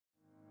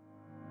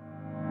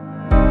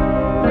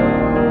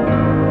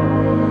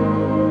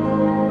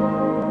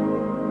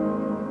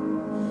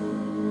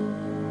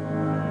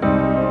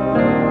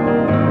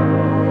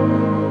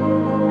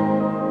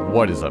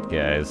What is up,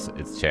 guys?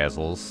 It's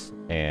Chazles,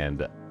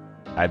 and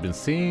I've been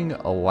seeing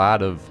a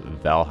lot of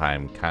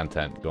Valheim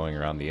content going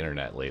around the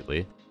internet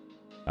lately.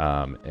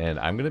 And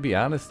I'm gonna be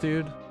honest,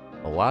 dude,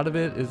 a lot of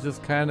it is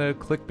just kind of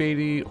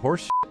clickbaity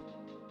horse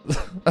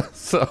shit.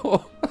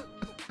 So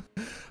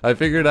I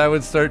figured I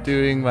would start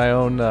doing my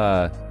own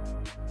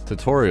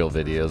tutorial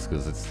videos,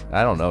 because it's,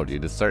 I don't know,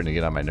 dude, it's starting to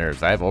get on my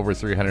nerves. I have over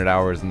 300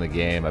 hours in the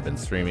game. I've been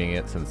streaming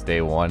it since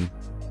day one.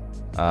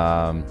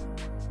 And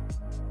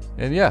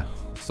yeah,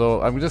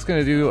 so I'm just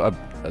gonna do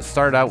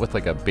start out with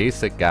like a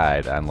basic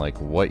guide on like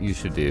what you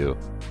should do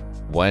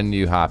when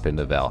you hop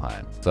into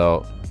Valheim.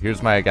 So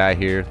here's my guy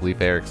here,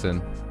 Leif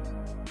Erikson,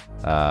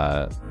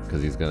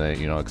 because he's gonna,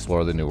 you know,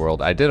 explore the new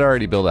world. I did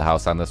already build a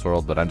house on this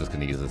world, but I'm just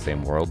gonna use the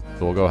same world.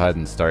 So we'll go ahead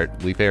and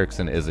start. Leif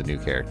Erikson is a new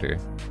character.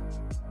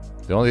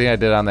 The only thing I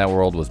did on that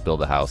world was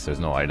build a house. There's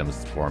no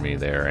items for me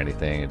there or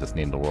anything. I just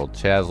named the world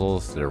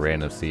Chazles, did a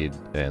random seed,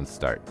 and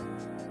start.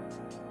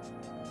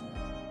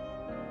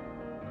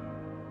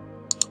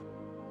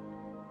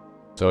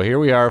 So here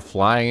we are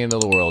flying into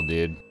the world,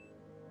 dude.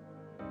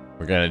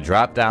 We're gonna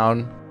drop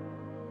down.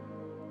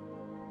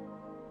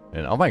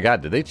 And oh my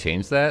god, did they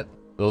change that?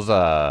 Those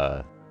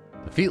the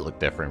feet look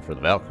different for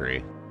the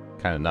Valkyrie.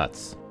 Kind of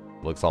nuts.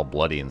 Looks all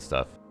bloody and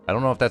stuff. I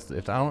don't know if that's I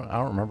don't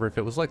remember if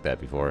it was like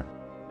that before.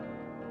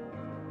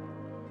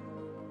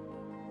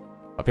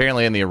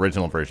 Apparently in the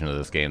original version of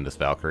this game, this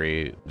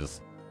Valkyrie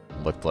just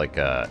looked like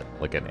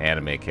an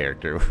anime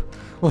character.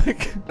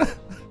 Like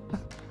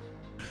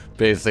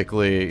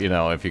basically, you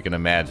know, if you can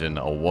imagine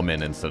a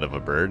woman instead of a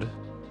bird,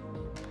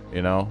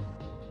 you know,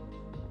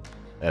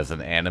 as an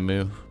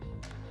animu.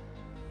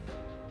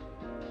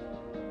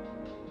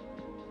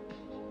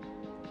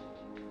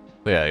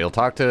 So yeah, you'll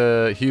talk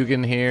to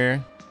Hugin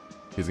here.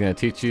 He's going to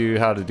teach you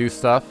how to do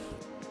stuff.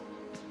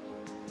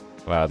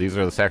 Wow, these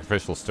are the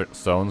sacrificial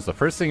stones. The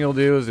first thing you'll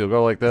do is you'll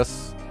go like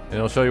this, and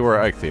it'll show you where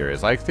Eikthyr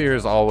is. Eikthyr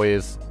is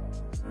always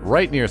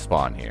right near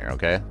spawn here,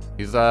 okay?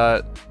 He's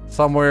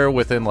somewhere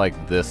within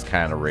like this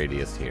kind of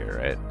radius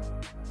here,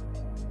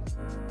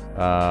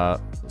 right?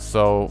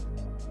 So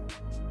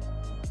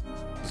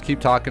just keep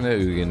talking to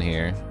Hugin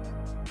here.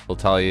 He'll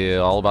tell you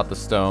all about the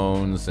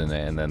stones, and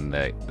then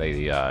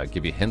they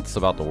give you hints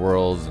about the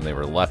worlds, and they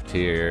were left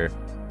here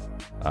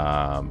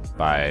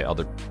by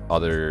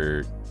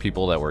other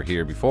people that were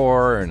here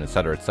before, and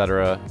etc,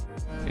 etc.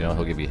 You know,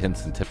 he'll give you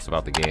hints and tips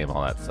about the game,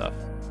 all that stuff.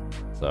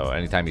 So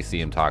anytime you see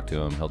him, talk to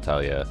him, he'll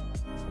tell you a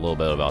little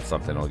bit about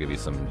something. He'll give you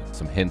some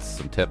hints,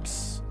 some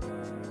tips.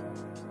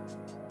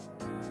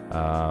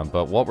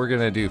 But what we're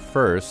gonna do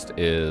first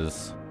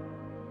is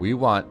we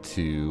want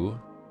to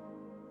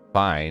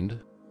find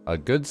a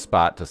good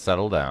spot to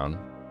settle down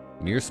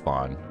near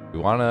spawn. We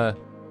want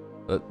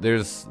to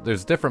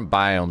there's different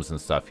biomes and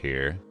stuff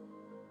here.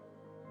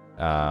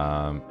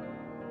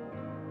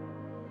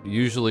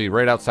 Usually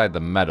right outside the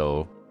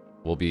meadow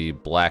will be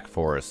black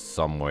forest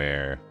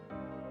somewhere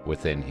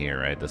within here,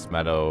 right? This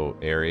meadow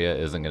area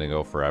isn't going to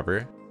go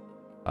forever.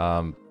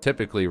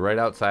 Typically right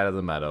outside of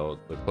the meadow,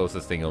 the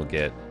closest thing you'll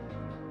get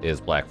is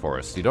black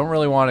forest. You don't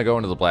really want to go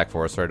into the black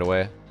forest right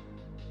away.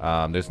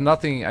 There's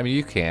nothing, I mean,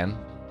 you can,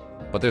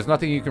 but there's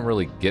nothing you can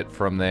really get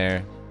from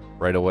there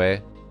right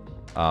away.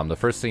 The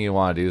first thing you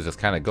want to do is just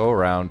kind of go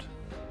around.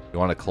 You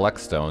want to collect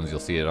stones. You'll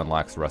see it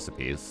unlocks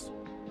recipes.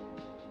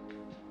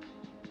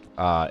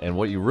 And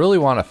what you really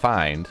want to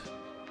find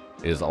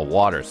is a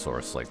water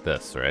source like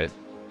this, right?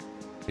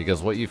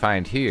 Because what you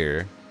find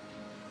here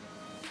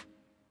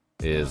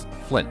is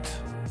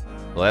flint.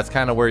 Well, that's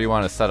kind of where you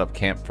want to set up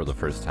camp for the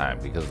first time,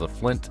 because the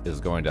flint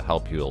is going to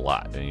help you a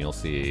lot, and you'll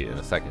see in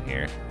a second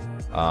here.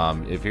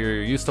 If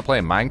you're used to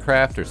playing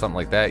Minecraft or something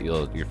like that,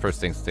 your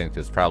first instinct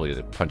is probably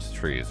to punch the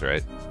trees,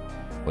 right?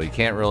 Well, you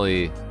can't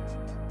really...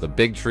 The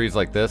big trees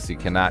like this, you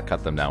cannot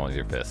cut them down with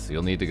your fists.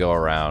 You'll need to go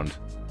around.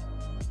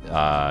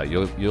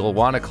 You'll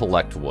want to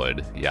collect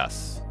wood,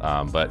 yes.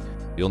 But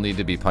you'll need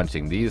to be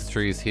punching these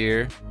trees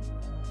here,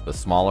 the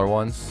smaller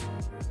ones,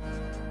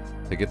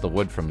 to get the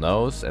wood from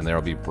those, and there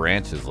will be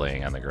branches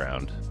laying on the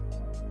ground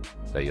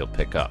that you'll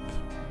pick up.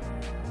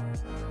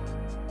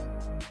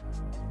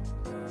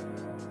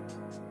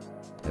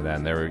 And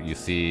then there you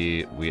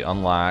see we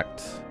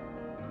unlocked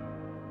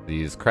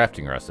these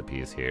crafting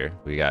recipes here.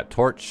 We got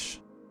torch,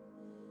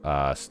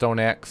 stone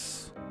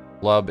axe,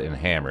 club, and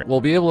hammer. We'll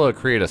be able to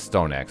create a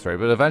stone axe, right?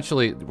 But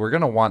eventually we're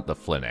going to want the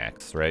flint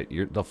axe, right?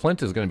 The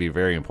flint is going to be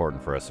very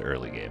important for us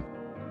early game.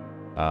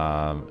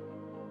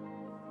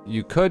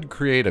 You could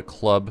create a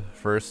club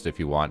first if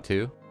you want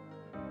to.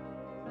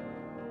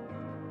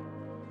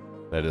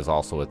 That is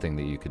also a thing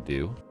that you could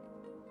do.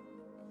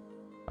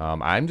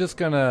 I'm just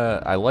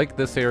gonna... I like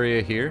this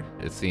area here.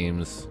 It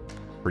seems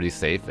pretty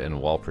safe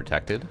and well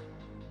protected.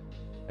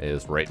 It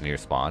is right near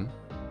spawn.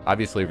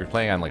 Obviously, if you're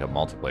playing on like a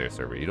multiplayer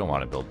server, you don't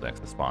want to build next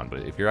to spawn.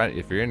 But if you're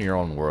in your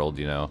own world,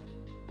 you know,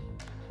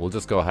 we'll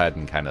just go ahead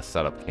and kind of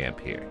set up camp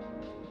here.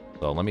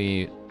 So let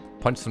me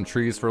punch some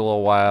trees for a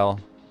little while,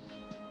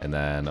 and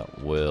then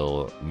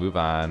we'll move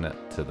on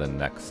to the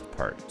next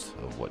part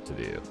of what to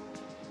do.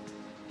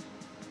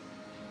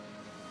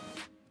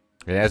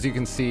 And as you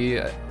can see,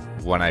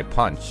 when I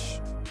punch,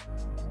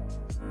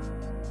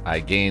 I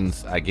gain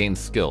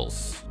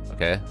skills.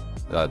 Okay,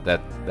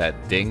 that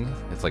ding,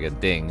 it's like a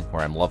ding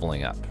where I'm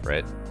leveling up,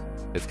 right?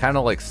 It's kind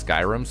of like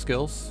Skyrim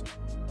skills.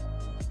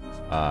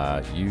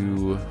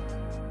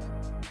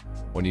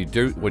 When you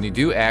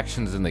do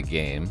actions in the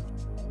game,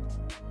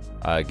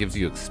 it gives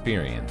you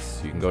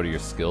experience. You can go to your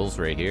skills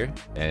right here,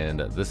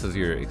 and this is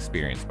your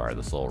experience bar,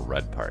 this little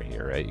red part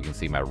here, right? You can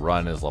see my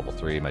run is level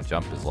 3, my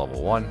jump is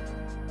level 1,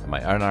 and my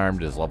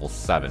unarmed is level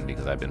 7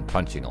 because I've been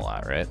punching a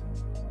lot, right?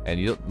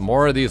 And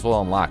more of these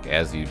will unlock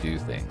as you do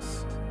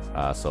things.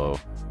 So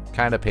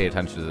kind of pay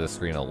attention to this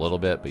screen a little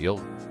bit, but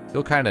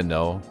you'll kind of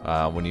know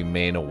when you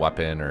main a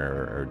weapon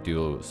or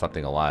do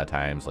something a lot of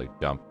times,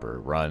 like jump or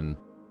run.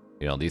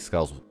 You know, these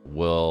skills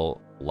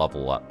will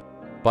level up.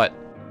 But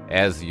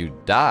as you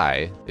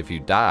die, if you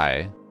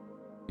die,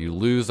 you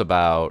lose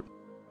about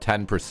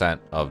 10%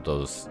 of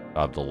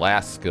the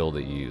last skill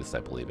that you used, I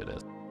believe it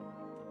is.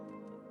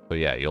 So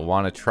yeah, you'll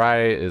want to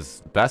try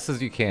as best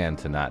as you can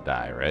to not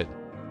die, right?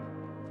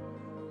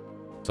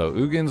 So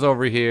Ugin's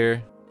over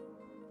here.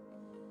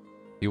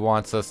 He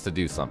wants us to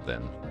do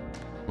something.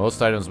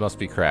 Most items must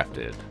be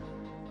crafted.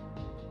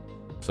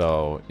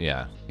 So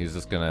yeah, he's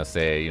just gonna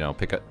say, you know,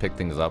 pick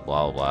things up,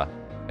 blah blah blah.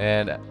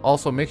 And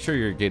also make sure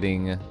you're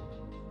getting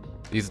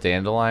these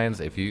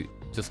dandelions. If you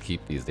just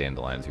keep these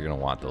dandelions, you're gonna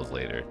want those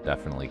later.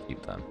 Definitely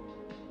keep them.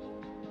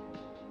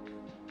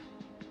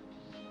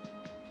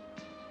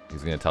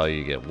 He's gonna tell you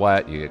you get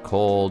wet, you get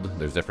cold.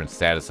 There's different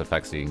status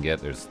effects that you can get.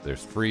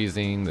 There's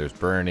freezing, there's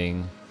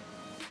burning.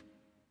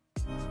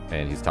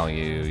 And he's telling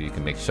you you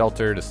can make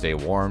shelter to stay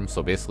warm.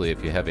 So basically,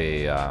 if you have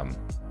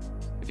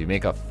if you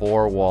make a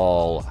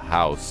 4-wall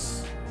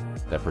house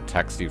that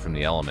protects you from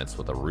the elements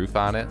with a roof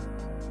on it,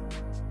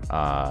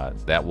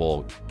 that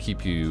will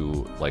keep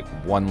you like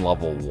 1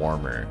 level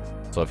warmer.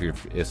 So if you're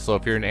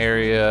in an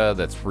area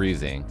that's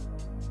freezing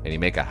and you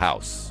make a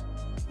house,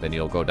 then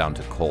you'll go down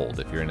to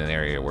cold. If you're in an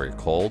area where you're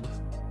cold,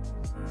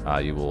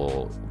 you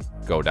will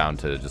go down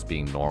to just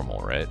being normal,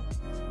 right?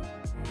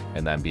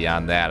 And then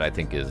beyond that, I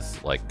think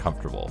is like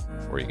comfortable,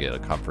 where you get a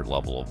comfort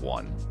level of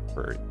 1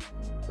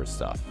 for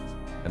stuff.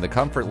 And the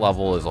comfort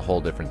level is a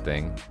whole different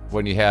thing.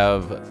 When you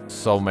have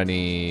so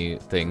many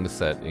things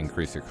that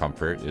increase your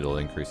comfort, it'll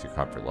increase your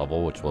comfort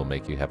level, which will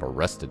make you have a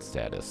rested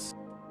status.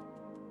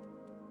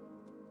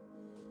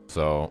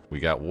 So we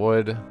got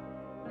wood.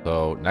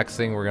 So next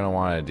thing we're gonna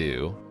want to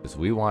do is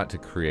we want to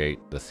create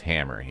this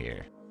hammer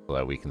here so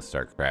that we can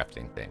start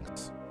crafting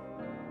things.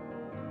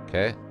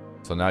 Okay,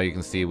 so now you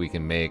can see we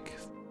can make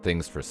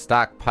things for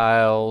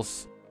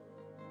stockpiles.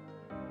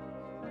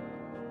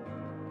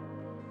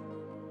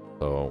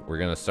 So we're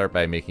gonna start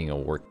by making a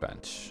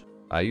workbench.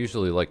 I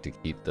usually like to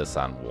keep this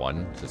on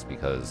 1 just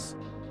because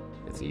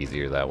it's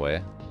easier that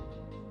way.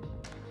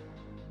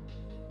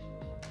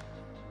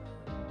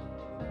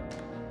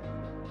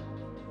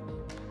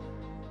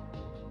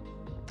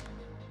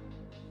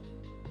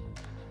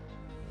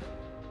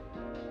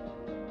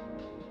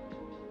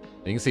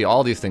 You can see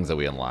all these things that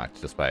we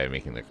unlocked just by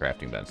making the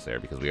crafting bench there,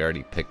 because we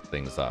already picked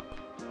things up,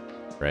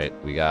 right?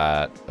 We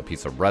got a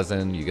piece of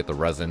resin. You get the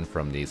resin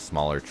from these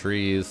smaller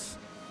trees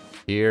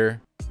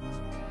here.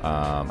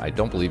 I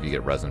don't believe you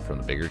get resin from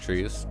the bigger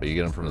trees, but you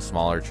get them from the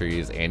smaller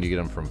trees, and you get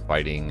them from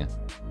fighting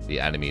the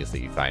enemies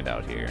that you find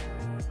out here,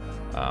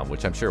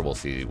 which I'm sure we'll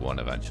see one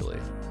eventually.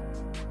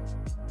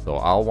 So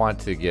I'll want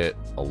to get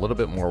a little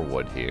bit more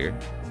wood here.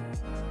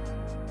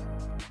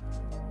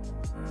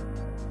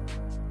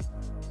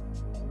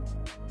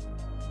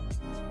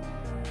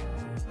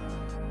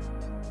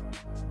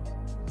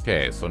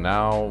 Okay, so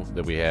now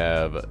that we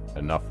have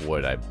enough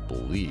wood, I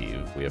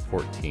believe we have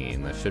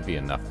 14. That should be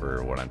enough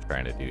for what I'm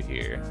trying to do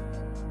here.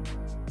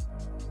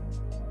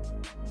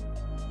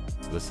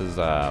 So this is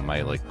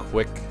my like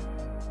quick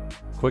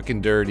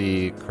and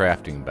dirty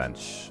crafting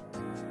bench,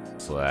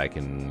 so that I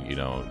can, you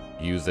know,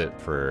 use it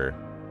for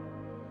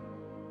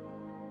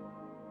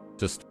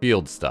just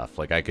field stuff.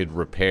 Like I could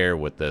repair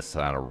with this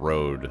on a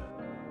road,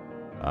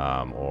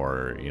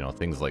 or you know,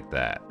 things like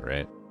that,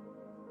 right?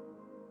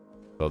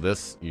 So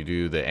this, you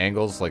do the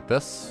angles like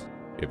this.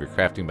 You have your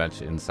crafting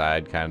bench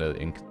inside, kind of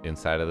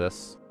inside of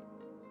this.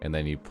 And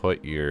then you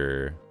put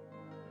your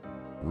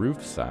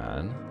roofs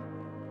on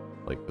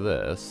like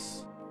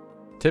this.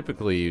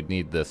 Typically, you'd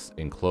need this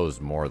enclosed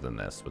more than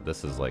this, but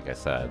this is, like I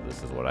said,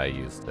 this is what I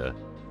use to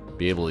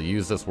be able to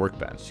use this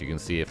workbench. You can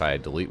see if I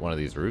delete one of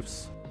these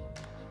roofs,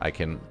 I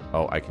can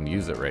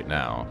use it right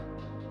now.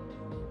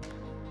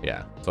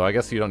 Yeah, so I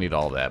guess you don't need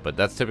all that, but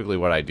that's typically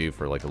what I do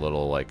for like a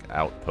little like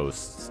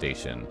outpost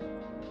station.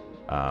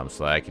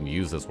 So that I can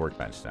use this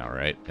workbench now,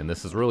 right? And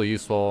this is really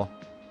useful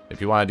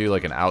if you want to do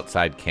like an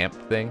outside camp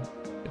thing.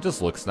 It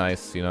just looks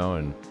nice, you know,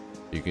 and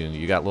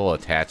you got little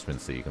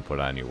attachments that you can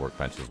put on your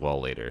workbench as well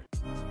later,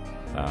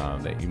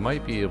 that you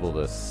might be able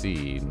to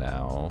see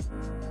now.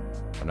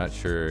 I'm not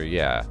sure.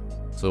 Yeah,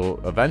 so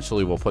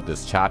eventually we'll put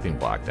this chopping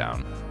block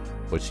down,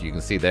 which you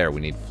can see there we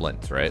need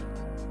flint, right?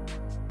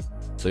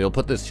 So you'll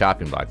put this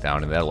chopping block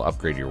down and that'll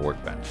upgrade your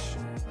workbench.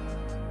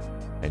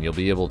 And you'll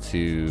be able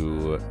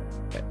to,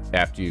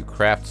 after you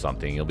craft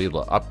something, you'll be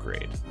able to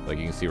upgrade. Like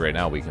you can see right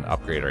now, we can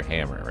upgrade our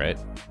hammer, right?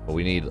 But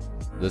we need,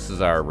 this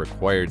is our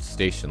required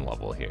station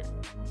level here.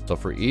 So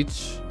for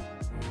each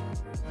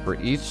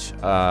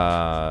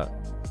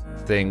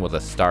thing with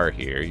a star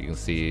here, you can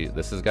see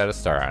this has got a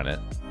star on it.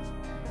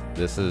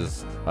 This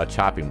is a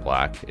chopping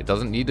block. It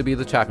doesn't need to be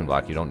the chopping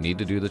block. You don't need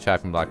to do the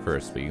chopping block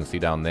first, but you can see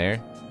down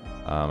there,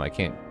 I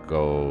can't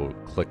go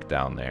click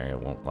down there. It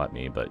won't let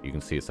me, but you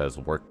can see it says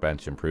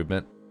workbench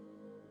improvement.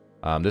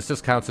 This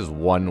just counts as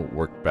one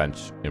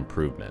workbench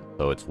improvement.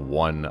 So it's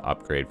one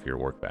upgrade for your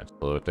workbench.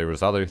 So if there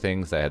was other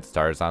things that had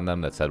stars on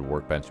them that said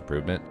workbench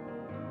improvement,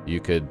 you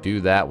could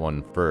do that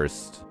one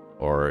first,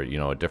 or, you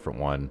know, a different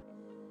one.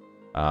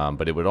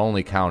 But it would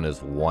only count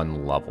as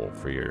one level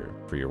for your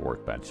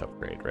workbench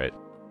upgrade, right?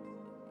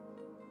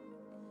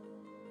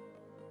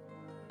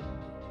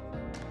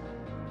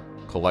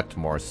 Collect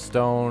more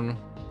stone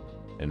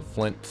and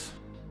flint,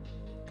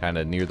 kind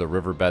of near the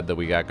riverbed that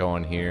we got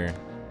going here.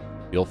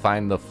 You'll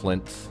find the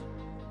flint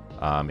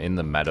in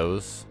the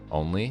meadows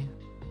only.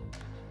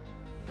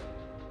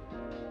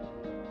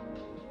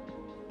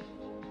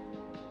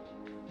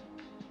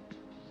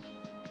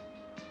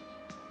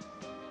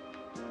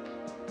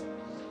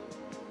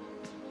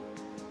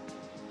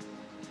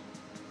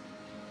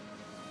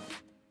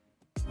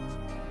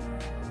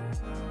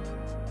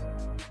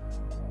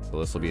 So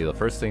this will be the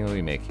first thing that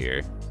we make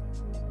here,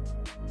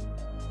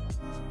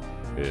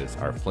 is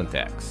our flint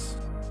axe.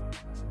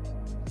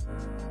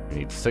 We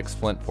need 6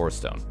 flint, 4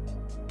 stone.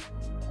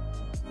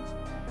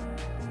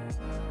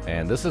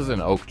 And this is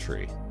an oak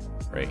tree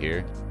right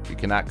here. You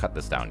cannot cut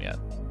this down yet.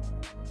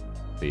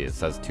 See, it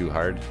says too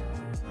hard.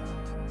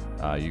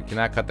 You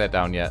cannot cut that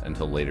down yet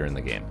until later in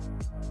the game.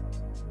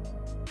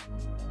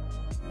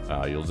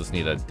 You'll just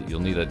need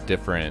a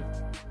different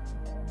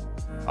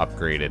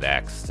upgraded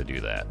axe to do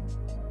that.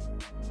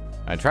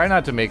 I try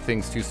not to make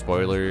things too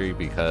spoilery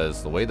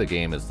because the way the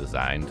game is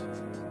designed,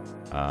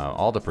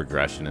 all the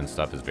progression and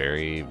stuff is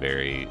very,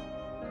 very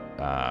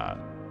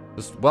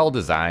just well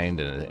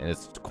designed, and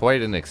it's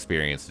quite an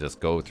experience to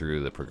just go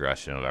through the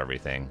progression of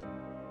everything.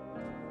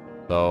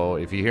 So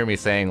if you hear me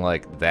saying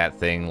like that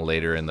thing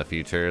later in the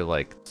future,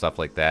 like stuff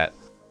like that,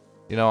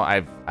 you know,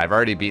 I've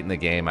already beaten the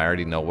game. I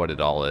already know what it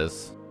all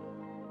is.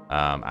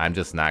 I'm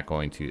just not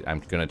going to.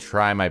 I'm gonna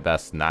try my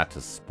best not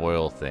to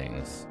spoil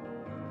things.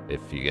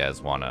 If you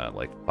guys want to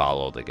like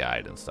follow the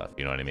guide and stuff,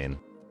 you know what I mean?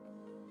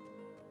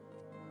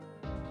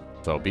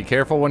 So be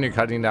careful when you're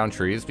cutting down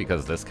trees,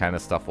 because this kind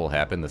of stuff will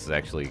happen. This is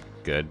actually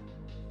good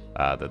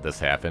that this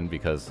happened,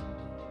 because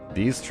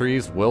these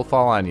trees will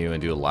fall on you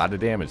and do a lot of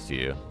damage to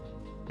you.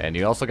 And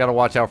you also got to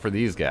watch out for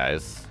these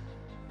guys.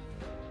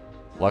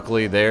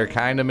 Luckily, they're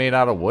kind of made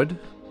out of wood,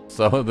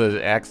 so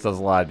the axe does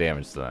a lot of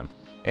damage to them.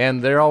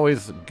 And they're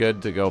always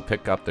good to go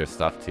pick up their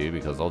stuff too,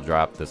 because they'll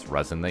drop this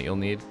resin that you'll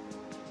need.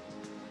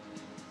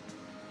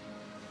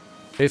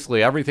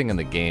 Basically, everything in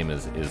the game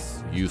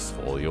is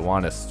useful. You'll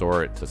want to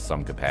store it to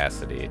some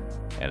capacity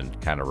and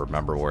kind of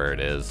remember where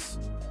it is.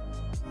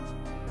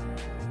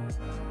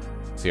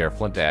 See, our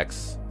flint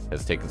axe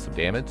has taken some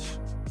damage.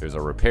 There's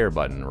a repair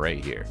button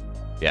right here.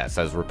 Yeah, it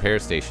says repair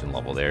station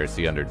level there.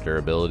 See under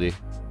durability, it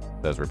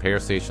says repair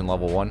station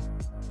level 1.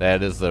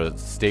 That is the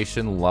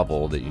station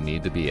level that you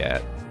need to be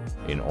at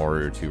in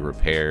order to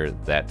repair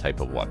that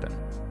type of weapon.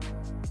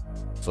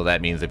 So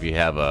that means if you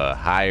have a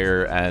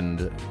higher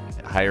end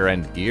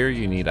gear,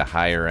 you need a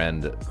higher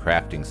end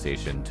crafting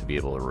station to be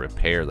able to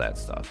repair that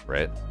stuff,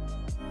 right?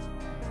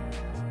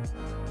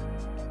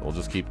 We'll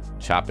just keep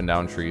chopping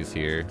down trees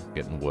here,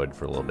 getting wood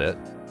for a little bit.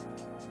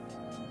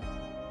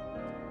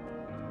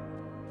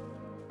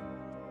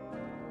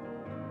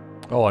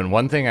 Oh, and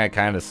one thing I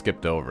kind of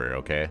skipped over,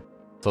 okay?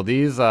 So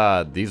these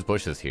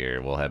bushes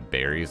here will have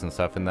berries and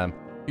stuff in them.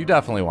 You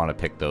definitely want to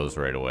pick those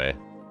right away.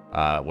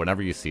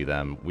 Whenever you see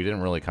them. We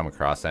didn't really come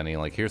across any.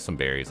 Like, here's some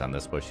berries on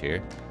this bush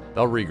here.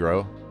 They'll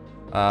regrow.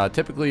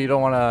 Typically, you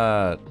don't want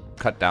to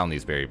cut down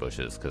these berry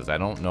bushes, because I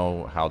don't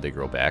know how they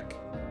grow back.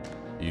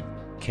 You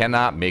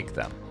cannot make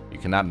them. You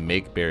cannot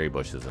make berry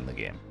bushes in the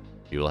game.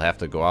 You will have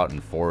to go out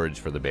and forage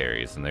for the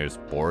berries. And there's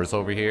boars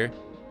over here.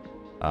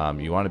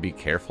 You want to be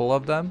careful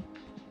of them,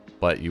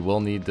 but you will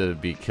need to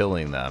be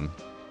killing them.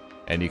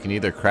 And you can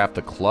either craft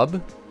a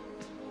club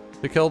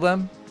to kill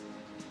them,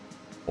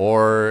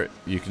 or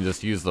you can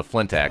just use the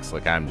flint axe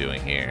like I'm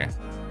doing here.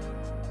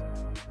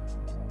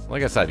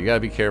 Like I said, you gotta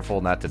be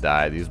careful not to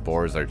die. These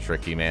boars are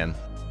tricky, man.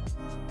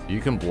 You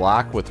can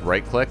block with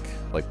right click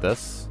like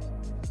this.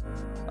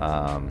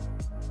 And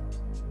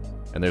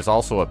there's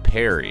also a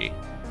parry.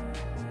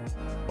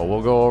 But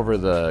we'll go over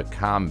the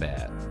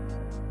combat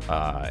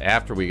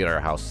after we get our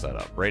house set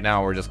up. Right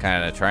now we're just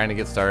kind of trying to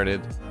get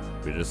started.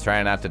 We're just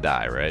trying not to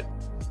die, right?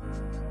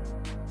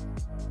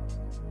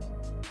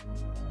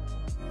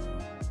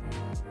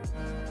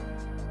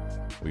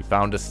 We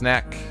found a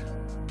snack.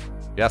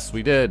 Yes,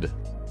 we did.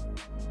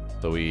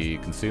 So we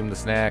consume the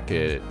snack.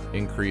 It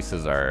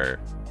increases our...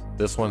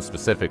 This one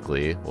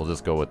specifically, we'll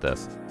just go with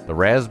this. The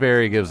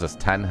raspberry gives us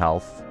 10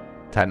 health,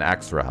 10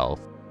 extra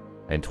health,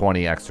 and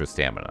 20 extra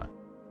stamina.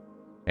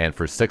 And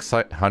for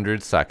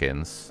 600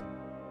 seconds,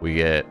 we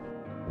get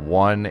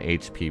 1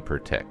 HP per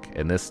tick.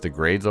 And this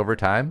degrades over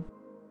time,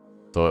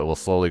 so it will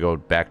slowly go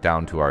back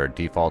down to our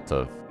default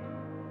of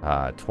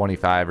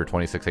 25 or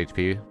 26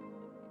 HP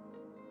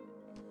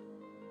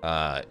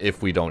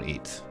if we don't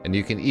eat. And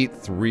you can eat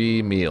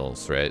 3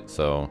 meals, right?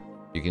 So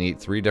you can eat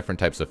 3 different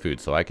types of food.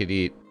 So I could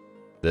eat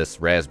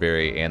this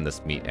raspberry and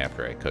this meat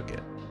after I cook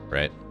it,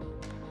 right?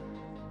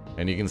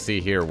 And you can see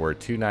here we're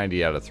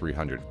 290 out of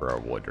 300 for our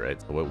wood, right?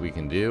 So what we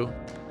can do,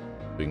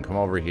 we can come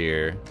over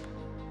here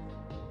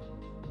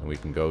and we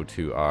can go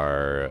to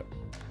our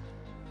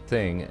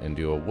thing and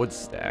do a wood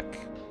stack.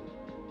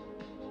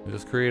 We'll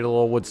just create a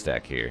little wood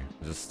stack here.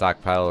 Just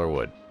stockpile our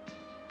wood.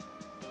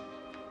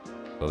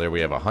 So there we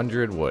have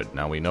 100 wood.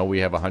 Now we know we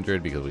have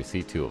 100 because we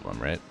see 2 of them,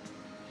 right?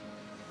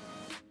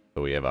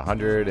 So we have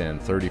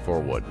 134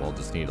 wood. We'll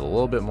just need a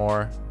little bit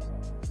more.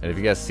 And if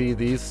you guys see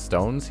these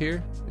stones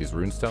here, these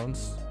rune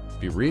stones,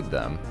 if you read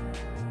them,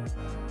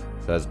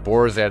 it says,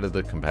 Boars added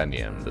the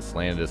compendium. This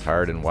land is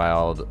hard and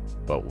wild,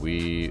 but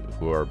we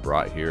who are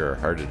brought here are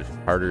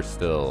harder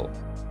still.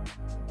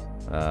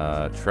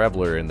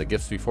 Traveler, in the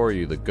gifts before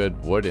you, the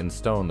good wood and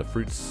stone, the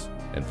fruits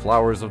and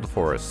flowers of the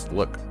forest,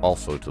 look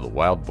also to the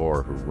wild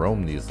boar who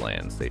roam these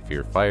lands. They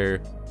fear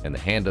fire and the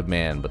hand of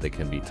man, but they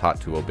can be taught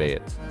to obey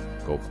it.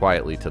 Go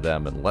quietly to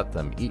them and let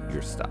them eat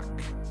your stock.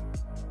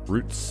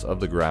 Roots of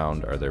the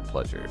ground are their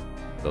pleasure.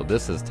 So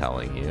this is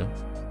telling you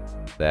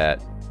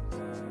that,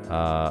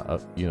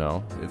 you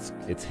know,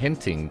 it's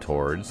hinting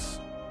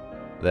towards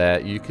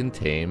that you can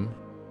tame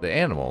the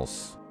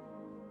animals,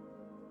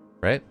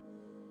 right?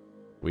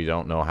 We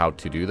don't know how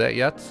to do that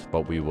yet,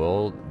 but we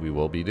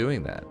will be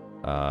doing that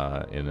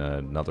in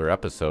another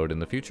episode in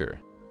the future.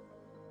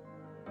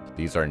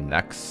 These are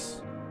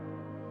necks.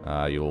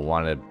 You will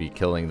want to be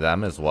killing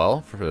them as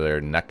well for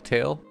their neck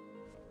tail.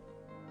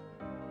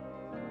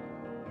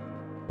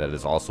 That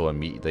is also a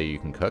meat that you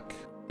can cook.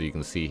 So you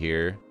can see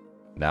here,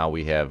 now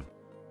we have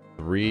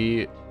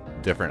 3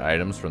 different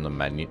items from the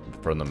menu,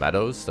 from the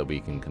meadows that we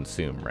can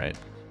consume, right?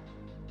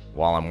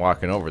 While I'm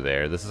walking over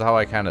there, this is how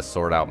I kind of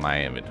sort out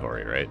my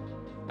inventory, right?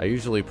 I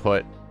usually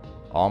put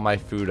all my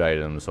food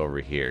items over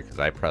here because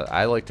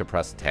I like to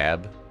press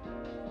tab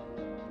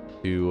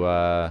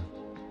to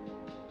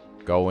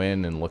go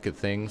in and look at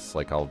things.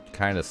 Like I'll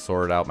kind of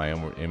sort out my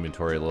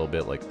inventory a little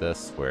bit like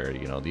this, where,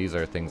 you know, these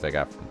are things I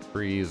got from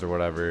trees or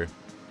whatever.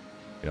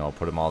 You know, I'll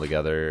put them all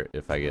together.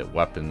 If I get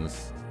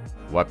weapons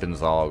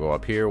all go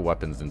up here,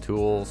 weapons and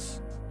tools.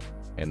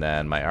 And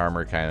then my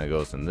armor kind of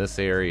goes in this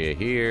area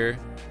here,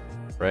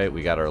 right?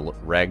 We got our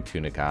rag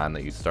tunic on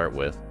that you start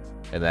with.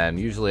 And then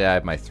usually I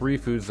have my 3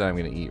 foods that I'm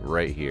going to eat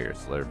right here.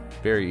 So they're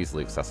very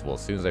easily accessible.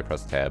 As soon as I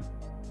press tab,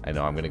 I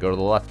know I'm going to go to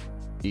the left,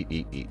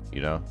 eat,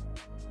 you know?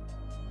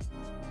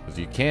 Because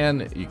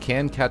you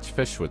can catch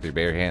fish with your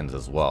bare hands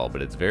as well,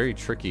 but it's very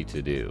tricky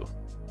to do.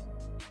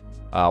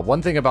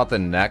 One thing about the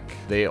neck,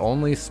 they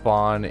only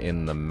spawn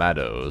in the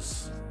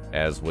meadows,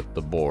 as with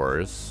the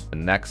boars. The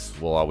necks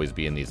will always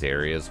be in these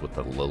areas with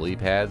the lily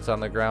pads on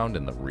the ground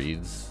and the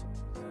reeds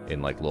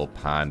in like little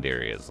pond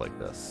areas like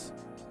this.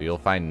 So you'll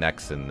find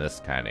necks in this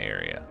kind of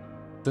area.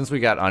 Since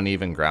we got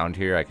uneven ground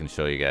here, I can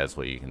show you guys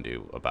what you can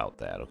do about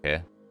that,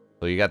 okay?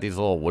 So you got these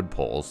little wood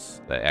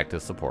poles that act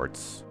as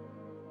supports.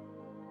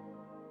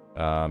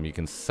 You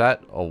can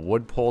set a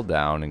wood pole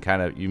down and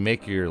kind of, you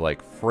make your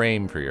like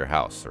frame for your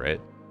house,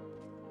 right?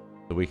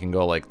 So we can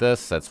go like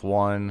this. That's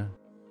 1,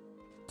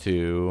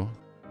 2,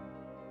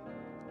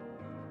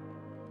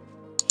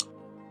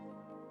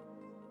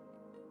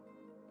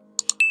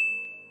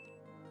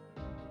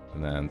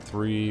 and then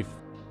 3,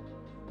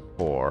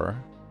 4,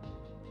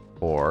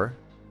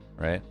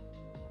 right?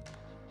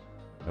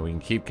 And we can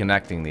keep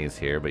connecting these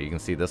here, but you can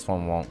see this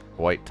one won't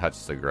quite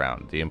touch the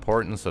ground. The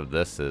importance of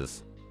this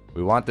is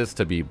we want this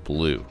to be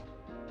blue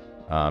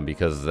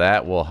because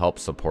that will help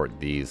support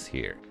these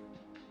here.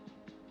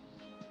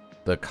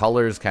 The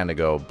colors kind of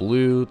go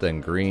blue,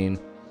 then green.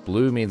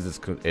 Blue means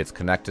it's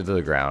connected to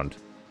the ground.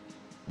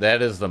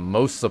 That is the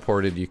most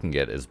supported you can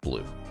get is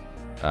blue.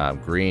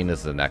 Green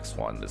is the next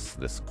one,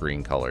 this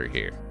green color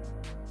here.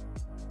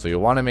 So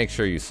you'll want to make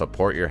sure you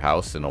support your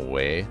house in a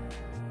way,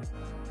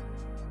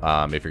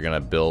 if you're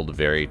going to build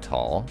very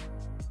tall,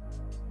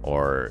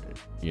 or,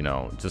 you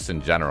know, just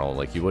in general,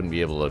 like you wouldn't be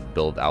able to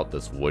build out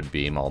this wood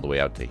beam all the way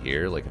out to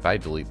here. Like if I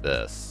delete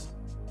this,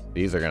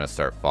 these are going to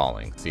start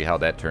falling. See how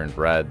that turned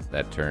red,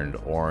 that turned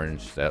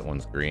orange, that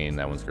one's green,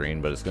 that one's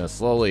green, but it's going to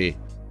slowly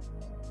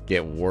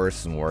get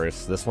worse and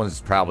worse. This one's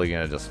probably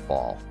going to just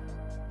fall.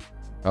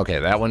 Okay,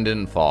 that one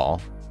didn't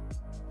fall.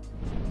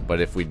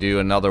 But if we do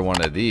another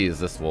one of these,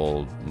 this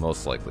will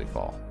most likely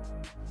fall.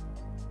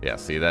 Yeah,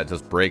 see, that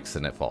just breaks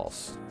and it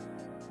falls.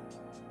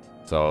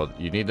 So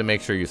you need to make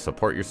sure you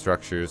support your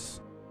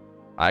structures.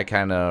 I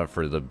kind of,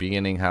 for the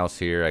beginning house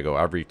here, I go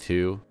every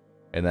 2.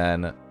 And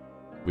then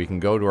we can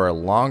go to our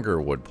longer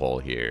wood pole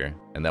here,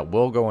 and that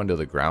will go into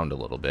the ground a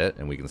little bit,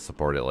 and we can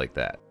support it like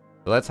that.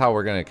 So that's how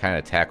we're going to kind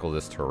of tackle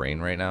this terrain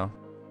right now.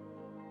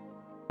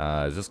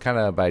 Just kind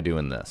of by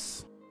doing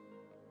this.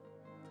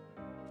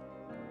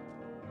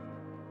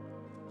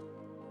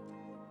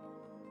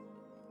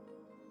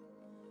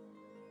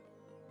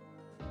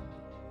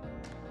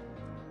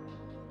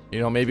 You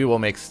know, maybe we'll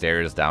make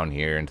stairs down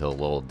here into a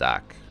little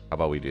dock. How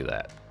about we do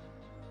that?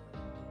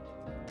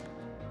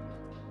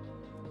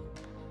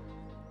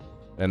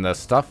 And the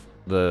stuff,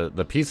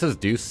 the pieces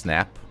do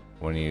snap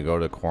when you go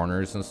to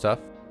corners and stuff.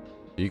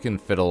 You can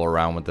fiddle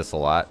around with this a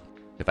lot.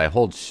 If I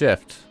hold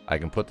shift, I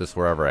can put this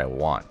wherever I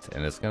want.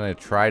 And it's going to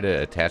try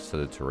to attach to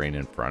the terrain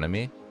in front of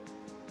me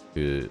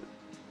to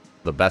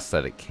the best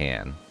that it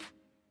can.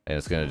 And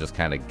it's going to just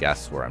kind of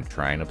guess where I'm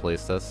trying to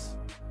place this.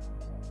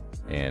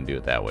 And do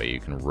it that way. You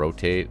can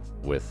rotate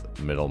with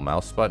middle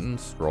mouse button,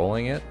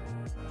 scrolling it.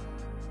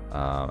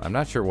 I'm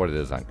not sure what it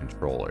is on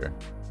controller.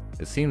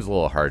 It seems a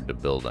little hard to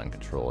build on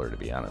controller, to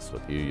be honest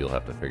with you. You'll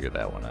have to figure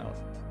that one out.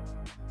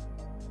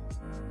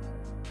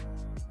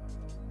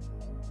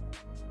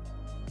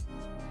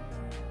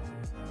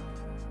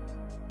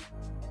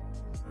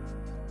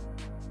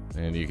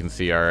 And you can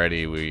see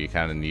already we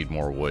kind of need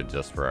more wood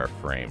just for our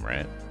frame,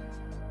 right?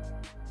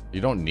 You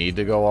don't need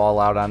to go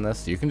all out on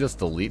this. You can just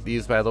delete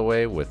these, by the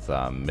way, with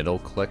middle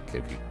click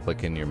if you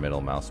click in your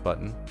middle mouse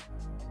button.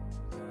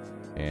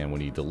 And when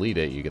you delete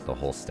it, you get the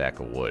whole stack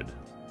of wood.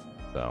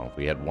 So if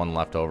we had one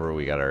left over,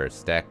 we got our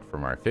stack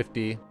from our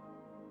 50.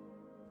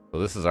 So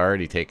this has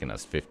already taken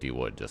us 50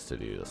 wood just to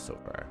do this so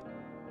far.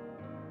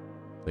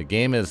 The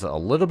game is a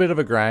little bit of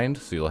a grind,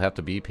 so you'll have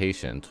to be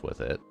patient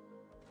with it.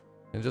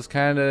 And just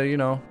kind of, you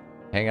know,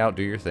 hang out,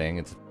 do your thing.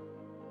 It's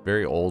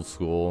very old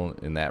school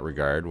in that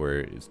regard,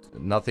 where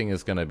nothing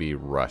is going to be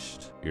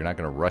rushed. You're not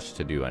going to rush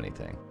to do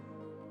anything.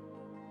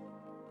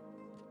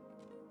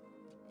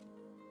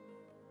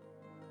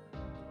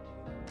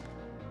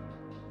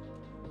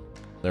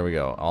 There we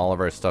go. All of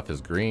our stuff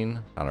is green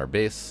on our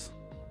base.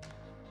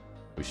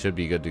 We should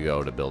be good to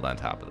go to build on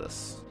top of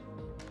this.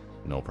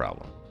 No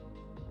problem.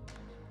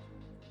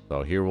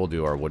 So here we'll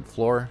do our wood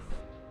floor.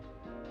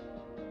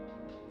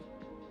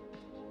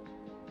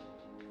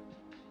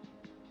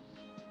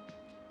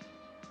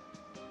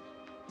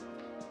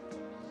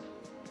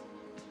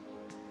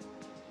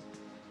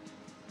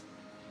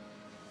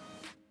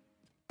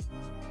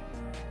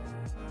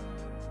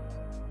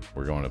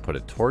 We're going to put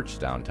a torch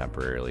down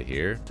temporarily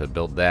here. To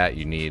build that,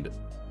 you need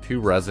 2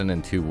 resin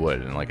and 2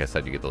 wood. And like I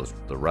said, you get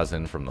the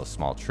resin from those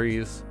small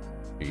trees.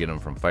 You get them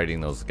from fighting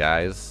those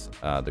guys,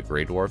 the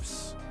Grey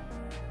Dwarfs.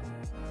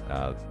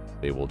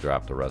 They will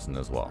drop the resin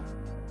as well.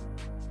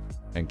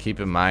 And keep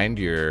in mind,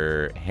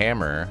 your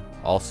hammer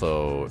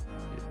also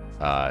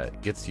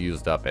gets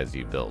used up as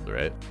you build,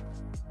 right?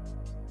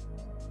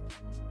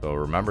 So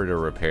remember to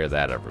repair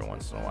that every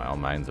once in a while.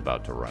 Mine's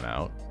about to run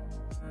out.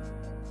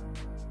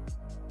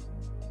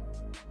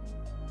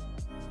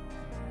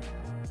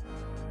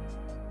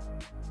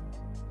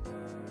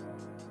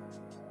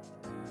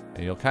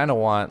 And you'll kind of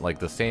want, like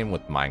the same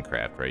with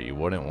Minecraft, right? You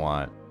wouldn't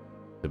want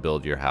to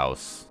build your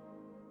house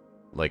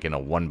like in a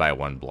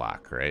 1x1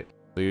 block, right?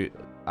 So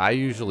I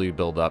usually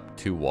build up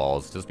 2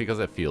 walls just because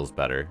it feels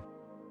better.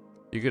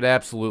 You could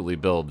absolutely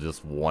build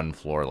just 1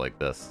 floor like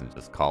this and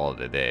just call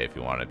it a day if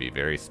you want to be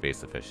very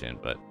space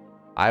efficient, but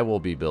I will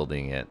be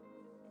building it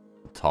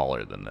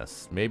taller than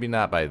this. Maybe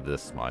not by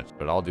this much,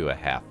 but I'll do a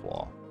half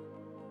wall.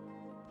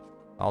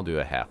 I'll do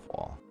a half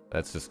wall.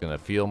 That's just going to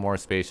feel more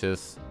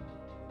spacious,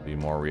 be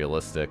more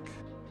realistic.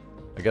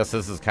 I guess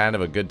this is kind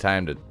of a good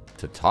time to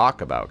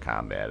talk about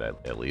combat,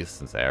 at least,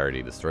 since I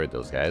already destroyed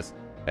those guys.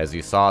 As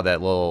you saw that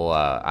little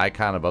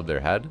icon above their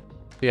head.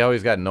 See how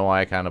he's got no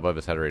icon above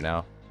his head right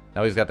now?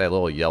 Now he's got that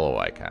little yellow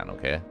icon,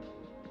 okay?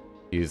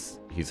 He's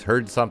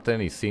heard something,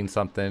 he's seen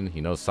something, he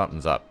knows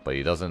something's up, but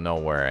he doesn't know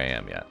where I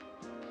am yet.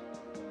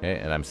 Okay,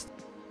 and I'm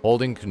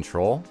holding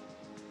control.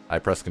 I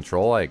press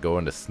control, I go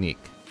into sneak.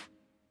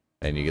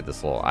 And you get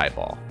this little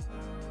eyeball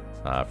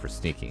for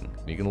sneaking.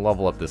 You can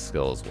level up this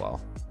skill as well.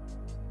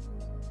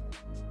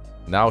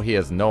 Now he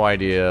has no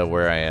idea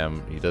where I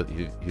am.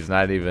 He's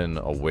not even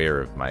aware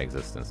of my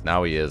existence.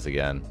 Now he is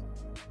again.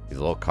 He's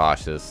a little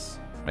cautious.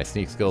 My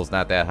sneak skill is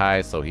not that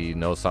high, so he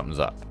knows something's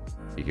up.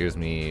 He hears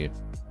me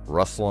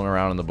rustling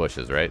around in the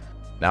bushes, right?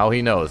 Now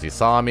he knows. He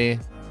saw me.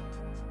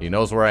 He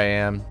knows where I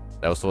am.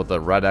 That's what the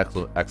red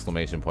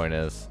exclamation point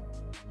is.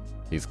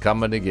 He's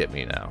coming to get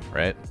me now,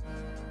 right?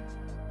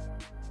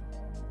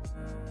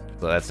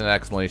 So that's an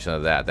explanation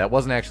of that. That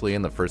wasn't actually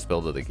in the first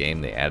build of the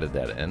game. They added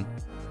that in.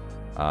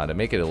 To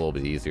make it a little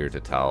bit easier to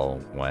tell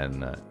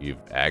when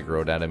you've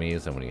aggroed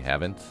enemies and when you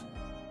haven't.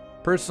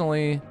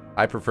 Personally,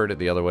 I preferred it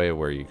the other way,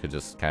 where you could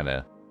just kind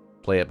of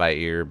play it by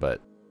ear, but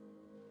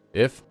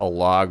if a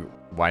log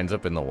winds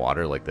up in the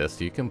water like this,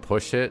 you can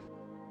push it,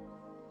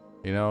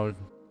 you know,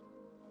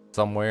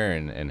 somewhere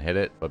and hit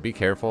it, but be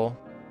careful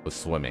with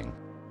swimming.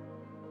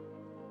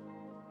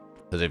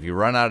 Because if you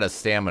run out of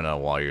stamina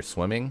while you're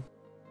swimming,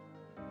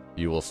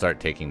 you will start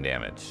taking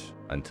damage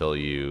until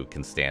you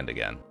can stand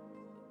again.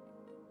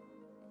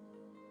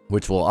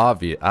 Which will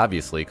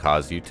obviously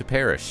cause you to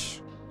perish.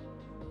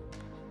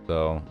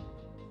 So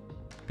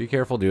be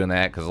careful doing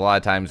that, because a lot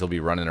of times you'll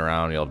be running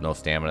around, you'll have no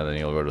stamina, then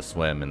you'll go to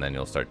swim, and then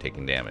you'll start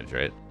taking damage,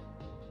 right?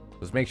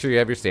 Just make sure you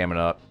have your stamina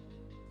up.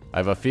 I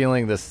have a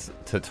feeling this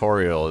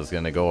tutorial is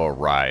going to go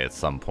awry at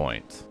some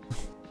point.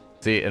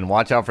 See, and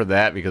watch out for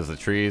that, because the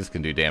trees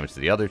can do damage to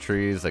the other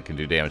trees, that can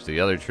do damage to the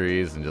other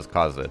trees, and just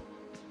cause a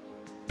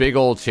big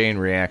old chain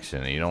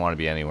reaction, and you don't want to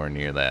be anywhere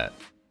near that.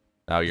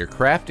 Now, your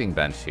crafting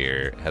bench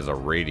here has a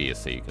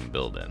radius that you can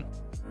build in.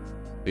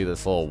 See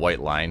this little white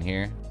line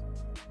here?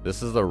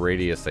 This is the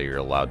radius that you're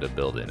allowed to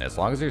build in. As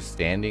long as you're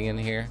standing in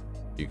here,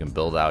 you can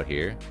build out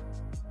here.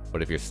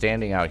 But if you're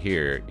standing out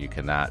here, you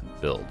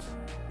cannot build.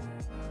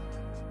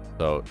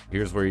 So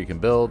here's where you can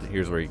build,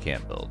 here's where you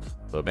can't build.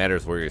 So it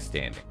matters where you're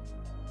standing.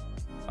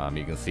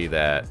 You can see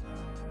that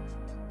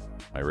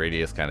my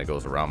radius kind of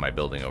goes around my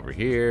building over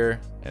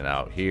here and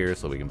out here,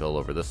 so we can build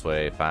over this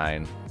way,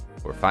 fine.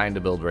 We're fine to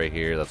build right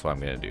here, that's what I'm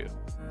going to do.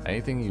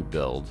 Anything you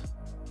build,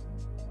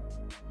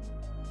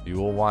 you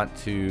will want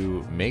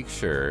to make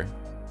sure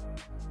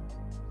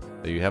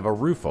that you have a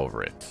roof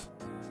over it.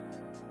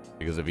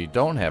 Because if you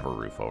don't have a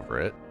roof over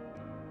it,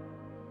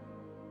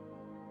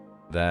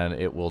 then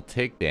it will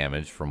take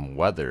damage from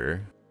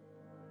weather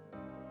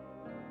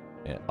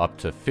up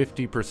to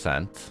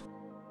 50%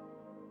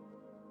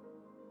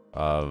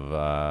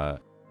 of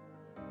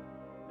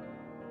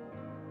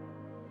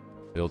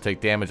it'll take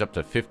damage up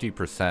to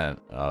 50%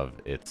 of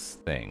its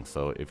thing.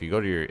 So if you go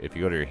to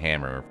your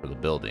hammer for the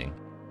building,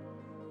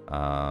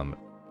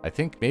 I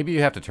think maybe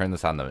you have to turn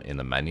this on in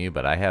the menu,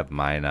 but I have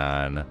mine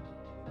on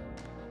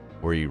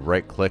where you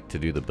right click to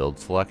do the build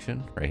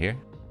selection right here.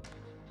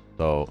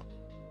 So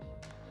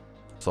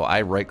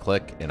I right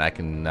click and I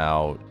can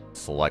now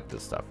select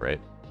this stuff,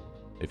 right?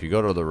 If you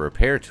go to the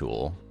repair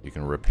tool, you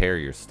can repair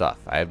your stuff.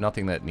 I have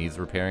nothing that needs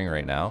repairing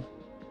right now,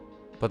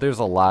 but there's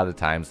a lot of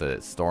times that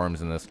it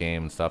storms in this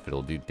game and stuff.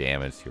 It'll do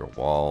damage to your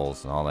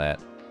walls and all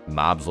that.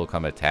 Mobs will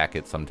come attack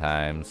it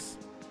sometimes.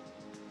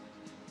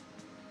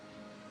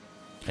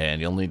 And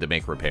you'll need to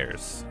make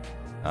repairs.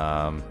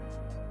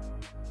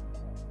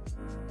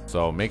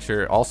 So make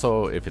sure,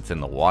 also, if it's in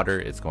the water,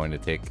 it's going to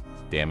take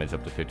damage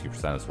up to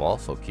 50% as well,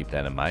 so keep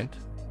that in mind.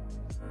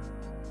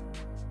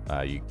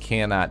 You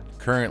cannot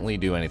currently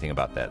do anything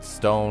about that.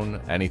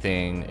 Stone,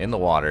 anything in the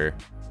water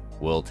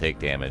will take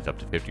damage up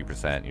to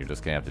 50%. You're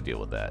just going to have to deal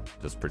with that.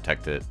 Just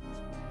protect it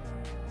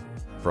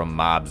from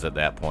mobs at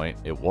that point.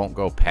 It won't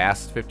go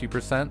past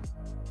 50%.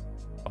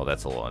 Oh,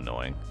 that's a little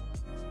annoying.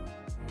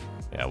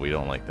 Yeah, we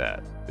don't like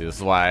that. This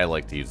is why I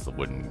like to use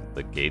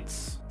the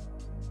gates.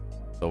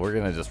 So we're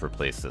going to just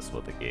replace this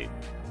with a gate,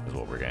 is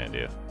what we're going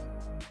to do.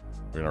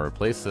 We're going to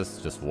replace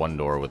this just one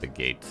door with a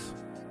gate.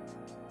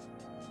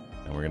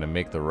 And we're going to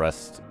make the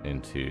rest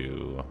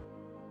into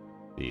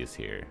these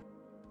here.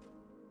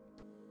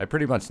 I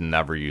pretty much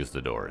never use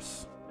the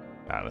doors,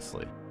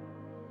 honestly.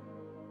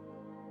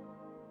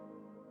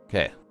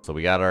 Okay, so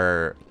we got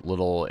our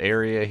little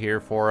area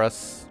here for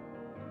us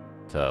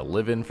to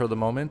live in for the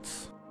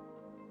moment.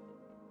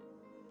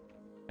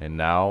 And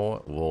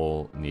now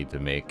we'll need to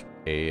make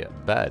a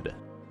bed.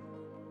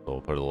 So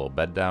we'll put a little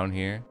bed down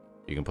here.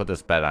 You can put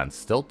this bed on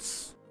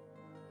stilts.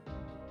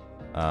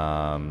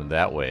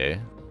 That way,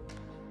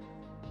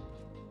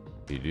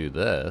 if you do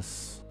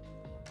this,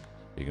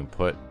 you can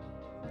put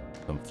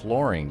some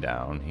flooring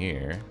down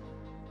here.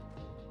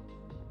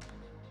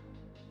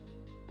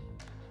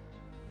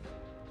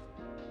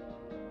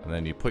 And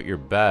then you put your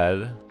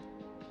bed.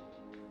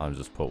 I'll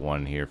just put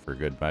one here for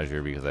good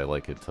measure because I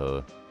like it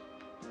to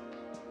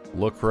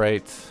look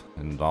right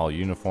and all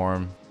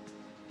uniform.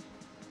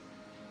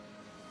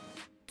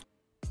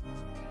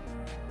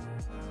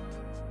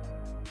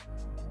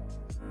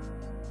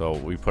 So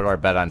we put our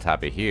bed on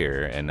top of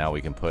here, and now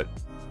we can put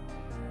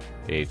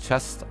a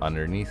chest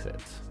underneath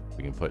it.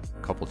 We can put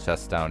a couple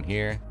chests down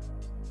here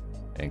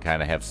and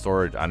kind of have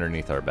storage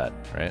underneath our bed,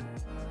 right?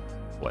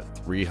 What,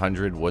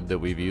 300 wood that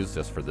we've used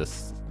just for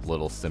this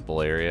little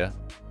simple area.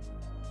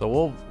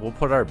 So we'll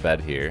put our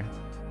bed here,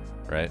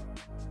 right?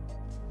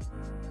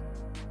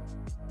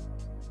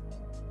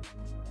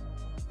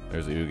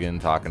 There's Ugin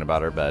talking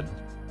about our bed.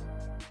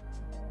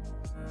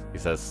 He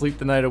says, sleep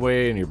the night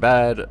away in your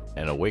bed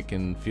and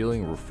awaken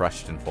feeling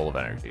refreshed and full of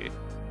energy.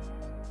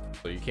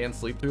 So you can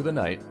sleep through the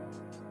night,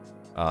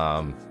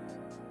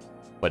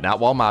 but not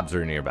while mobs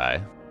are nearby.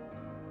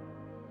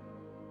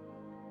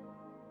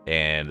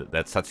 And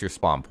that sets your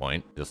spawn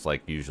point, just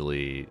like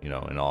usually, you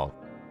know, in all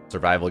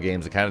survival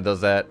games, it kind of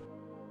does that.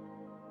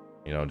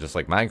 You know, just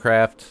like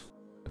Minecraft,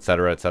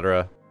 etc.,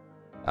 etc.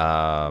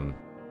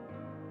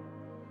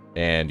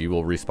 And you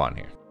will respawn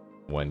here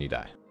when you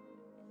die.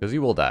 Because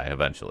you will die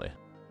eventually.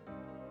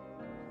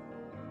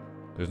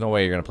 There's no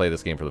way you're going to play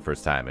this game for the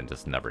first time and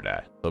just never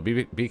die. So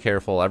be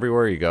careful.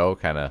 Everywhere you go,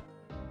 kind of,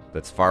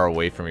 that's far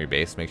away from your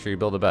base, make sure you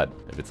build a bed.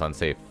 If it's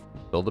unsafe,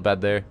 build a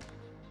bed there.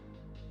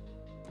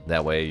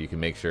 That way you can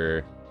make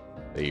sure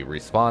that you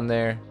respawn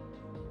there.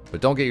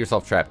 But don't get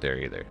yourself trapped there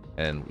either.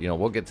 And, you know,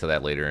 we'll get to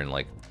that later in,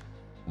 like,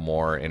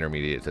 more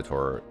intermediate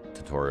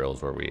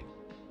tutorials where we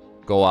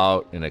go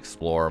out and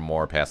explore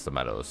more past the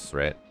meadows,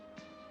 right?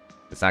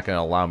 It's not going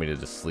to allow me to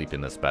just sleep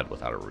in this bed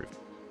without a roof.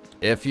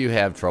 If you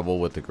have trouble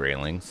with the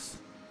graylings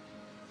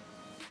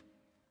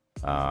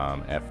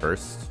at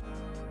first,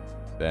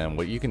 then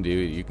what you can do,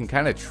 you can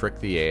kind of trick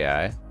the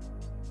AI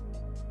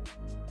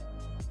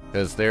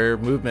Because their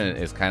movement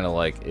is kind of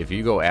like, if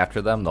you go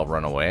after them, they'll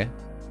run away.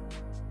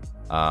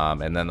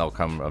 And then they'll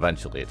come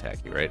eventually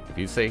attack you, right? If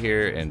you stay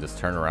here and just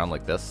turn around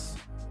like this,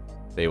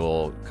 they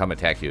will come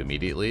attack you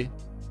immediately.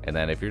 And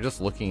then if you're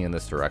just looking in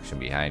this direction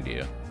behind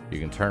you, you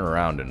can turn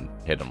around and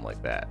hit them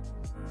like that.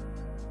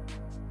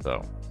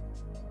 So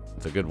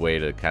it's a good way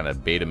to kind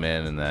of bait them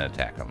in and then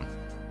attack them.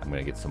 I'm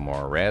going to get some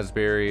more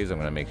raspberries. I'm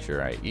going to make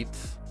sure I eat.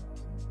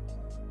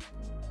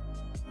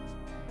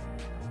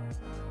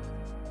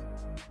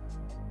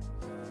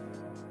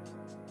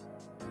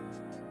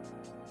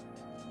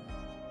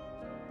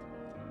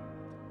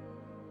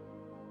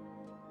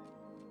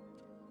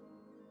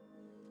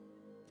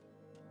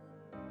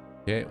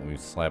 Okay, we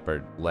slap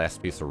our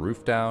last piece of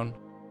roof down.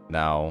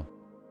 Now,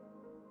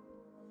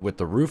 with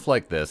the roof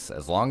like this,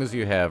 as long as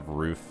you have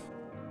roof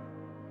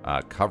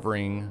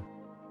covering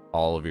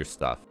all of your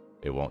stuff,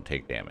 it won't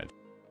take damage.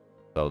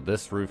 So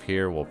this roof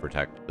here will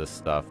protect this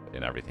stuff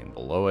and everything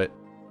below it.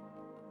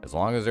 As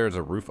long as there's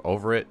a roof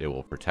over it, it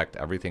will protect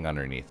everything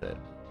underneath it.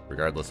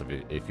 Regardless of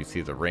if you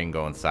see the ring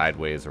going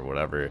sideways or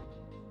whatever,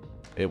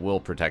 it will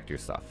protect your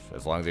stuff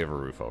as long as you have a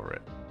roof over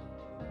it.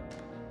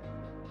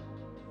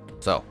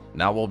 So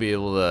now we'll be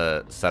able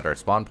to set our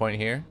spawn point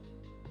here.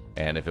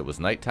 And if it was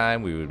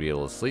nighttime, we would be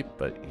able to sleep.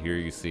 But here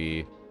you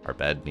see our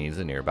bed needs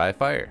a nearby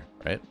fire,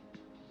 right?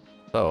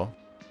 So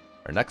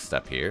our next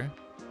step here,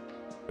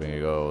 we're going to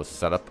go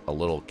set up a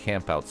little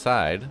camp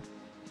outside.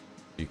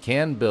 You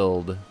can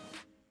build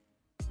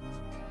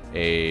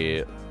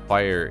a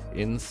fire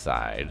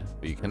inside,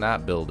 but you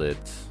cannot build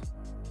it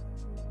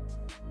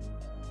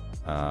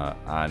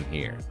on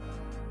here.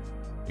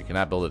 You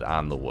cannot build it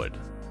on the wood.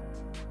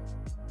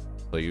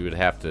 So you would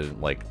have to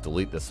like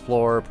delete this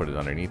floor, put it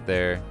underneath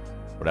there,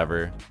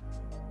 whatever.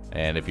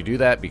 And if you do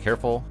that, be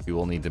careful. You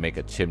will need to make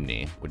a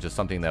chimney, which is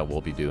something that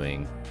we'll be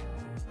doing,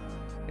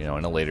 you know,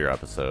 in a later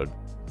episode.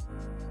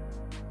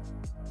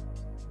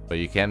 But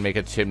you can make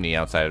a chimney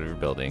outside of your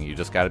building. You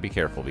just got to be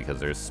careful because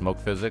there's smoke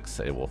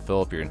physics. It will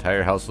fill up your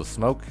entire house with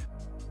smoke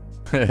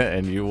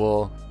and you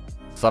will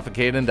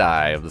suffocate and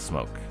die of the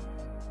smoke.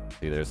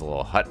 See, there's a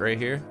little hut right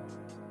here.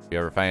 If you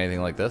ever find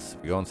anything like this,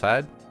 if you go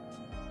inside,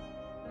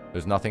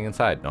 there's nothing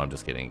inside. No, I'm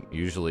just kidding.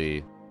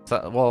 Usually,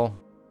 well,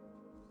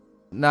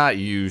 not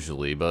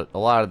usually, but a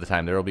lot of the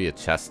time there will be a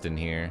chest in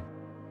here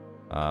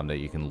that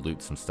you can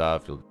loot some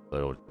stuff. You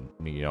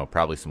know,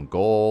 probably some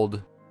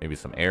gold, maybe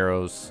some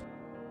arrows.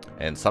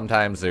 And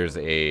sometimes there's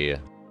a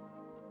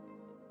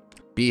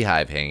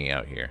beehive hanging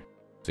out here.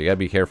 So you gotta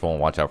be careful and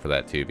watch out for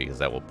that too, because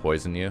that will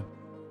poison you.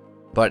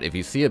 But if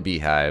you see a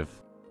beehive,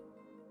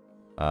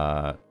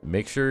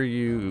 make sure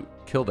you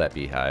kill that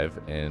beehive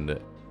and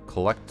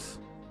collect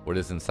what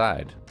is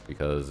inside,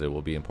 because it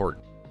will be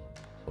important.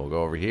 We'll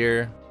go over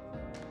here.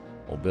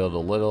 We'll build a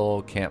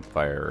little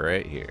campfire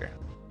right here.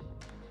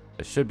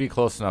 It should be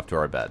close enough to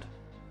our bed.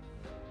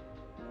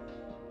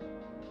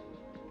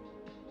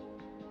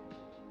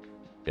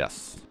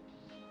 Yes.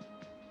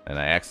 And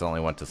I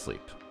accidentally went to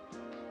sleep.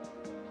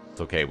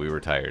 It's okay, we were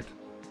tired.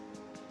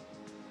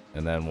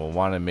 And then we'll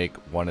want to make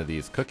one of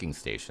these cooking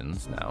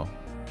stations now.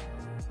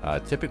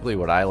 Typically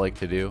what I like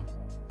to do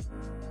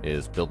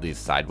is build these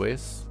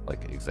sideways,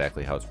 like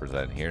exactly how it's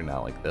presented here,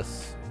 not like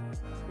this,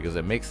 because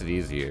it makes it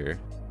easier.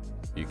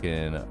 You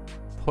can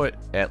put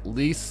at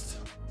least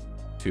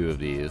 2 of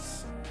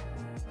these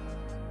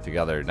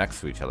together next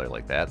to each other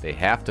like that. They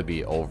have to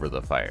be over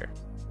the fire.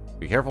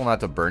 Be careful not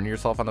to burn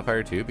yourself on the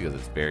fire too, because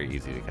it's very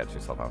easy to catch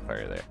yourself on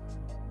fire there.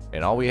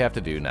 And all we have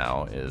to do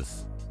now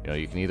is, you know,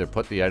 you can either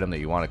put the item that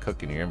you want to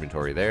cook in your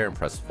inventory there and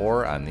press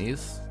 4 on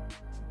these.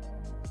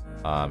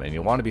 And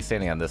you want to be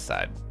standing on this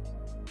side.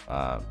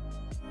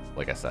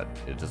 Like I said,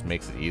 it just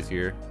makes it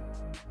easier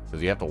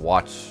because you have to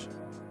watch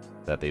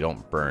that they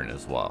don't burn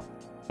as well.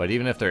 But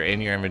even if they're in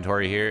your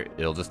inventory here,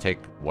 it'll just take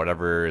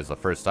whatever is the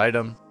first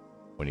item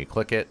when you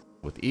click it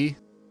with E,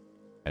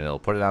 and it'll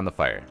put it on the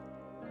fire.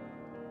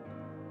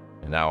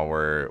 And now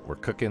we're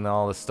cooking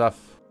all this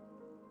stuff.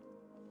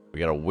 We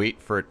gotta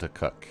wait for it to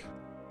cook.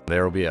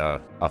 There will be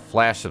a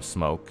flash of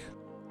smoke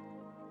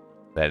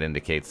that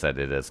indicates that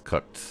it is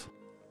cooked.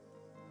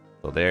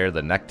 So there,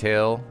 the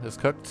necktail is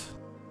cooked.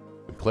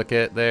 We click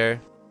it there,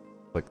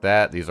 click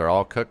that. These are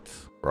all cooked.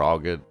 We're all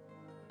good.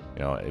 You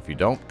know, if you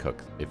don't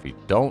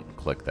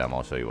click them,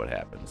 I'll show you what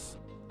happens.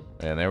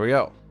 And there we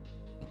go.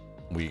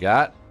 We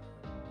got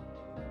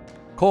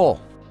coal,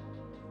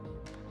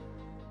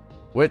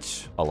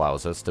 which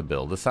allows us to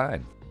build a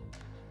sign.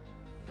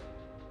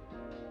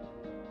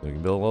 We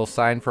can build a little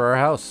sign for our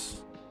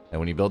house. And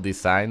when you build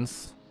these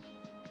signs,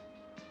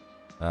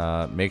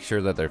 make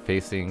sure that they're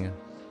facing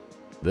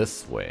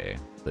this way,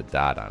 the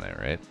dot on it,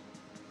 right?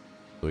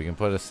 So we can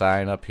put a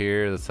sign up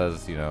here that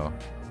says, you know,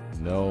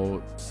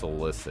 no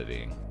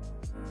soliciting.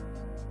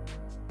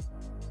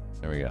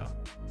 There we go.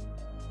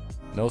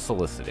 No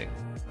soliciting.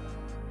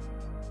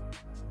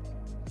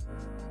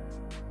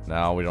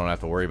 Now we don't have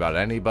to worry about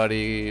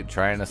anybody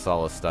trying to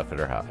sell us stuff at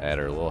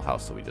our little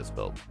house that we just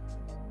built.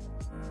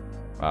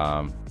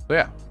 So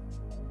yeah.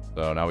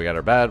 So now we got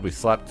our bed, we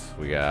slept,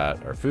 we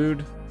got our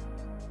food.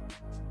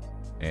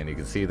 And you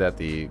can see that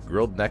the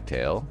grilled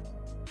necktail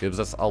gives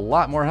us a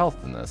lot more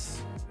health than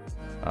this.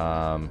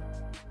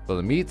 So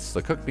the meats,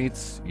 the cooked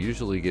meats,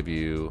 usually give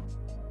you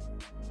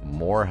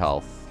more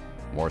health,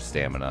 more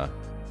stamina.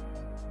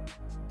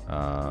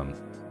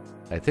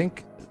 I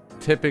think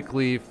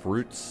typically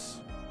fruits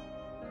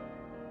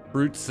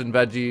and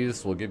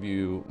veggies will give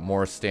you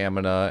more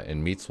stamina,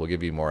 and meats will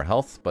give you more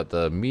health, but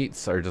the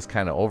meats are just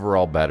kind of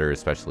overall better,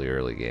 especially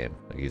early game.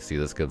 Like you see,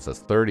 this gives us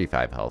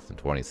 35 health and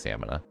 20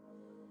 stamina.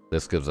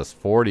 This gives us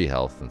 40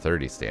 health and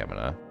 30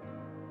 stamina.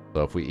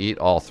 So if we eat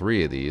all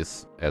three of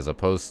these, as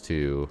opposed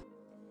to,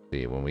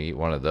 see, when we eat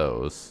one of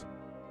those,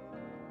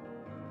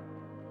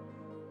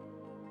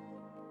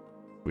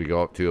 we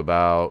go up to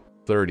about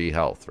 30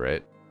 health,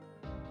 right?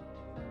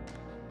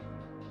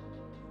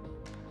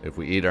 If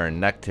we eat our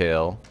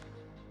necktail,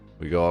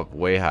 we go up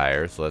way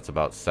higher, so that's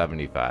about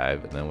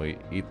 75. And then we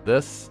eat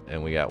this,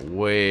 and we got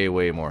way,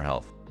 way more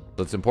health.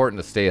 So it's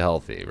important to stay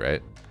healthy,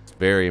 right? It's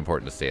very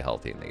important to stay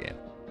healthy in the game.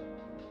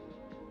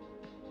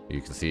 You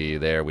can see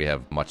there we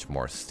have much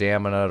more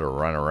stamina to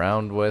run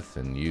around with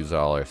and use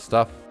all our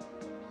stuff.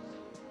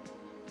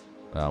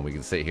 We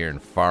can sit here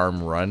and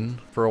farm run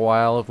for a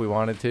while if we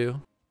wanted to.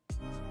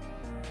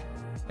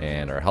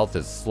 And our health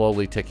is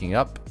slowly ticking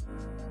up.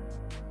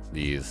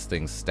 These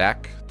things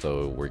stack,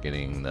 so we're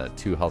getting the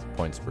 2 health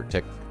points per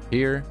tick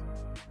here.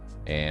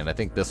 And I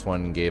think this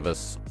one gave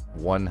us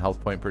 1 health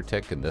point per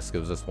tick, and this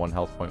gives us 1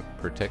 health point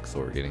per tick, so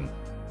we're getting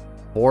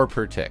 4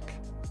 per tick.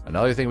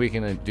 Another thing we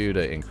can do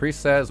to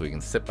increase that is we can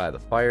sit by the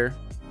fire.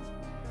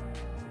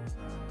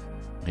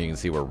 You can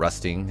see we're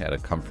resting at a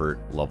comfort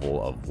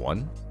level of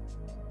 1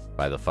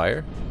 by the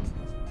fire.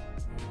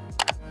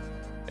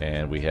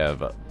 And we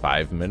have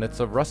 5 minutes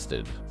of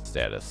rested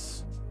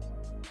status,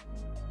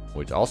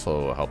 which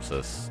also helps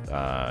us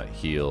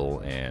heal,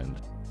 and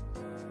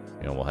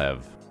we'll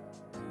have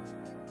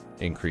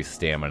increased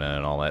stamina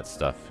and all that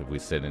stuff. If we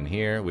sit in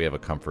here, we have a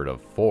comfort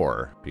of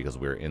 4 because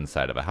we're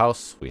inside of a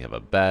house. We have a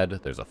bed,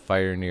 there's a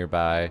fire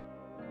nearby.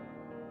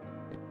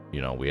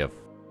 We have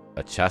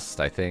a chest,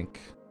 I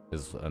think,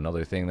 is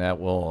another thing that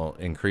will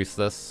increase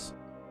this.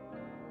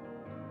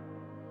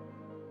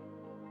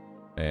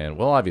 And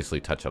we'll obviously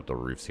touch up the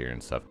roofs here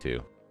and stuff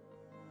too.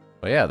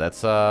 But yeah,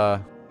 that's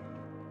kind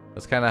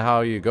of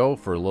how you go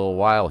for a little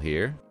while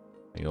here.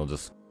 You'll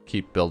just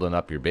keep building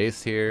up your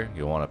base here.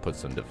 You'll want to put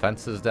some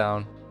defenses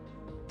down.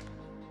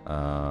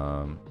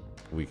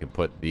 We can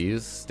put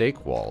these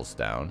stake walls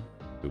down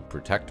to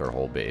protect our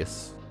whole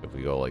base. If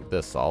we go like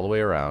this all the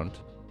way around,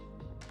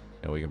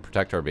 and we can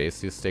protect our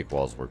base. These stake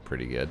walls work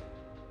pretty good.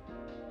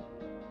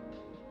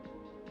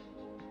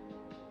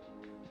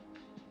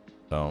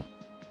 So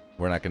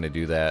we're not going to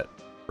do that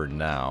for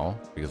now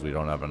because we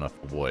don't have enough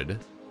wood.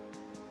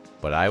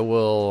 But I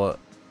will,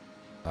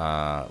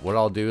 what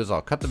I'll do is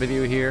I'll cut the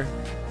video here,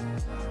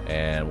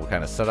 and we'll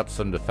kind of set up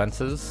some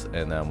defenses,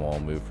 and then we'll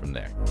move from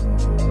there.